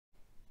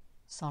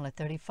Sonnet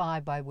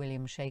 35 by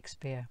William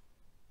Shakespeare.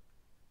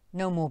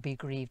 No more be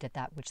grieved at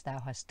that which thou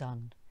hast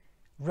done.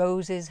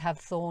 Roses have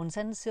thorns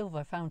and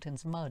silver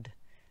fountains mud.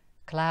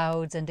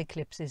 Clouds and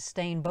eclipses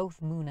stain both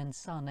moon and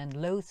sun, and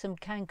loathsome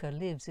canker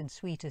lives in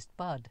sweetest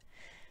bud.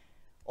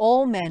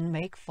 All men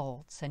make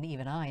faults, and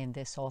even I in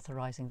this,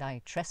 authorizing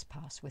thy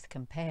trespass with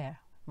compare,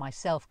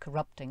 myself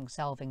corrupting,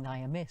 salving thy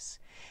amiss,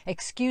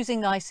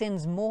 excusing thy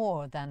sins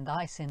more than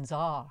thy sins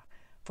are.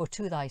 For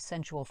to thy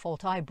sensual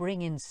fault I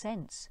bring in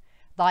sense.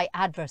 Thy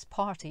adverse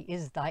party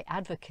is thy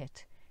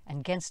advocate,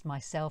 and 'gainst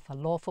myself a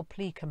lawful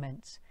plea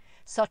commence.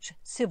 Such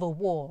civil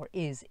war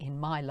is in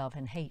my love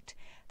and hate,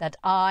 that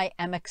I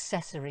am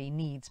accessory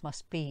needs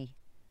must be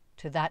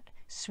to that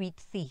sweet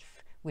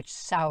thief which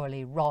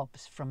sourly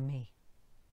robs from me.